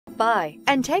by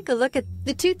and take a look at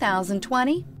the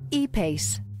 2020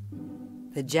 E-Pace.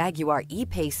 The Jaguar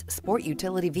E-Pace sport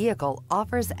utility vehicle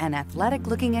offers an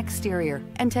athletic-looking exterior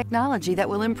and technology that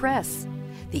will impress.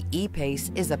 The E-Pace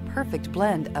is a perfect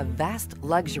blend of vast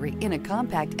luxury in a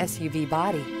compact SUV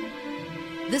body.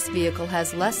 This vehicle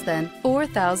has less than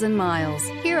 4,000 miles.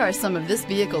 Here are some of this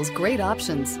vehicle's great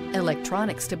options: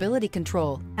 electronic stability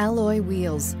control, alloy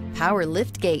wheels, power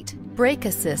liftgate, brake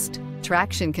assist,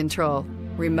 traction control,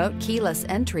 remote keyless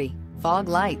entry, fog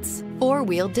lights,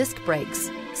 four-wheel disc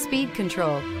brakes, speed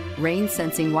control, rain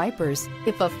sensing wipers.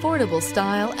 If affordable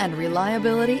style and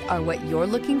reliability are what you're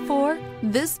looking for,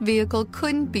 this vehicle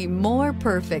couldn't be more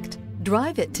perfect.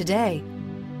 Drive it today.